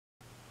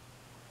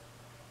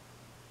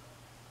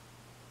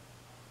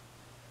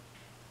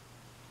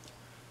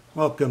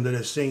Welcome to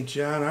the St.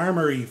 John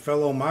Armory,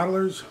 fellow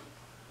modelers.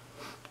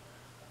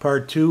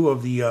 Part 2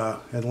 of the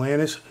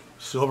Atlantis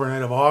Silver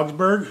Knight of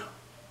Augsburg.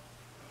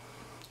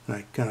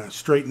 I kind of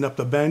straightened up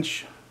the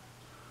bench,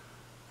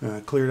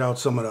 cleared out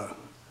some of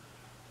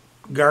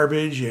the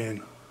garbage,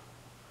 and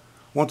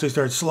once I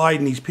started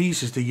sliding these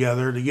pieces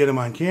together to get them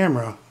on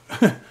camera,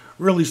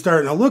 really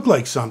starting to look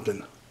like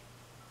something.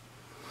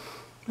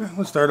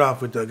 Let's start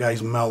off with the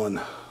guy's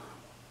melon.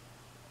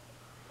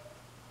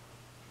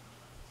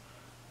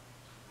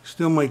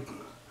 Still might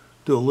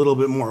do a little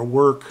bit more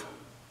work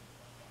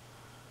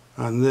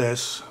on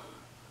this,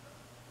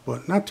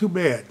 but not too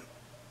bad.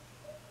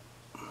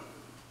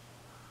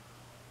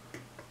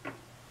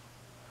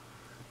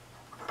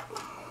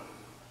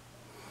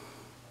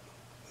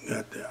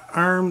 Got the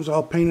arms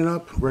all painted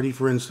up, ready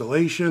for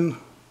installation.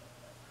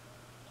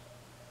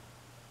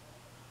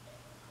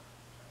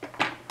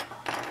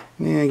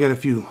 And I got a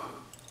few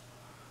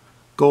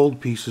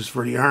gold pieces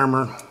for the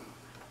armor.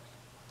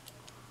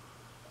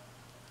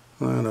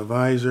 On a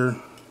visor,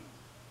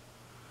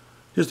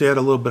 just to add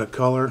a little bit of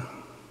color.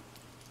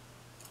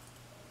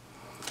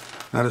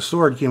 Now the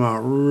sword came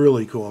out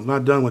really cool. I'm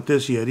not done with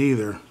this yet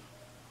either.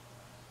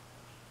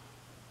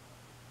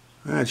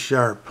 That's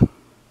sharp,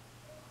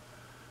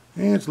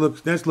 and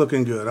that's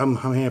looking good. I'm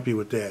happy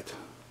with that.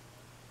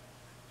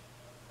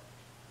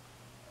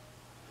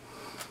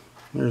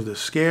 There's the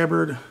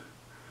scabbard.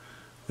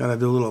 Got to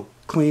do a little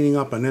cleaning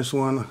up on this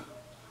one,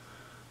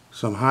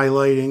 some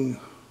highlighting.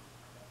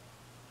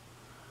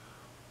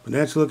 But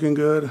that's looking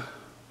good.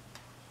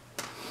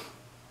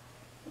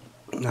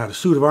 Now the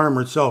suit of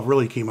armor itself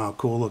really came out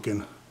cool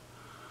looking.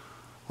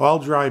 All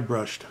dry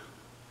brushed.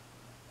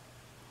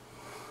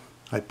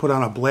 I put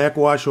on a black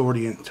wash over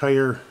the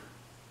entire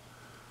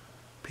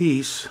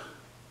piece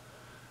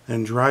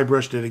and dry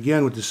brushed it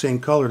again with the same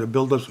color to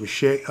build up some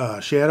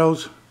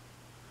shadows.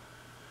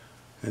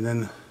 And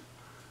then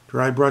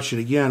dry brush it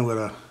again with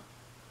a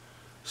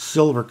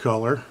silver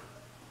color.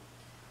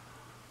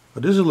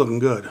 But this is looking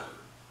good.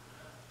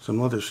 Some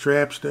leather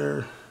straps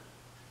there.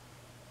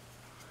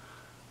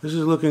 This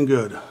is looking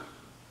good.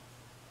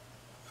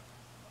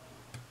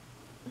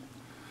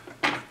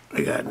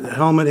 I got the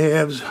helmet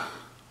halves,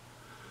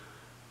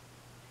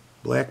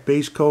 black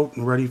base coat,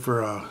 and ready for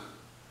a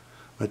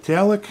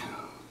metallic.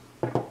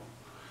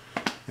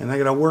 And I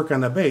got to work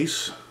on the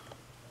base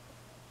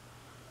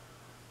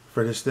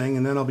for this thing,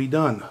 and then I'll be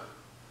done.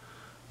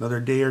 Another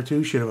day or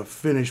two, should have a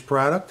finished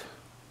product.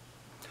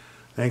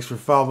 Thanks for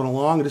following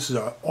along. This is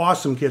an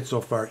awesome kit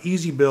so far.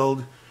 Easy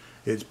build.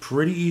 It's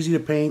pretty easy to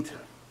paint.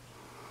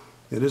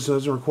 This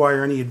doesn't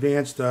require any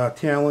advanced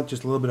talent,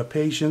 just a little bit of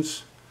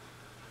patience.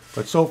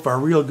 But so far,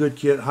 real good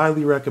kit.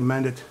 Highly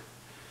recommend it.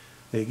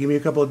 Hey, give me a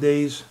couple of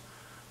days,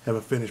 have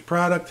a finished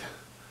product.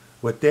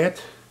 With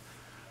that,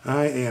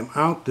 I am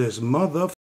out this mother.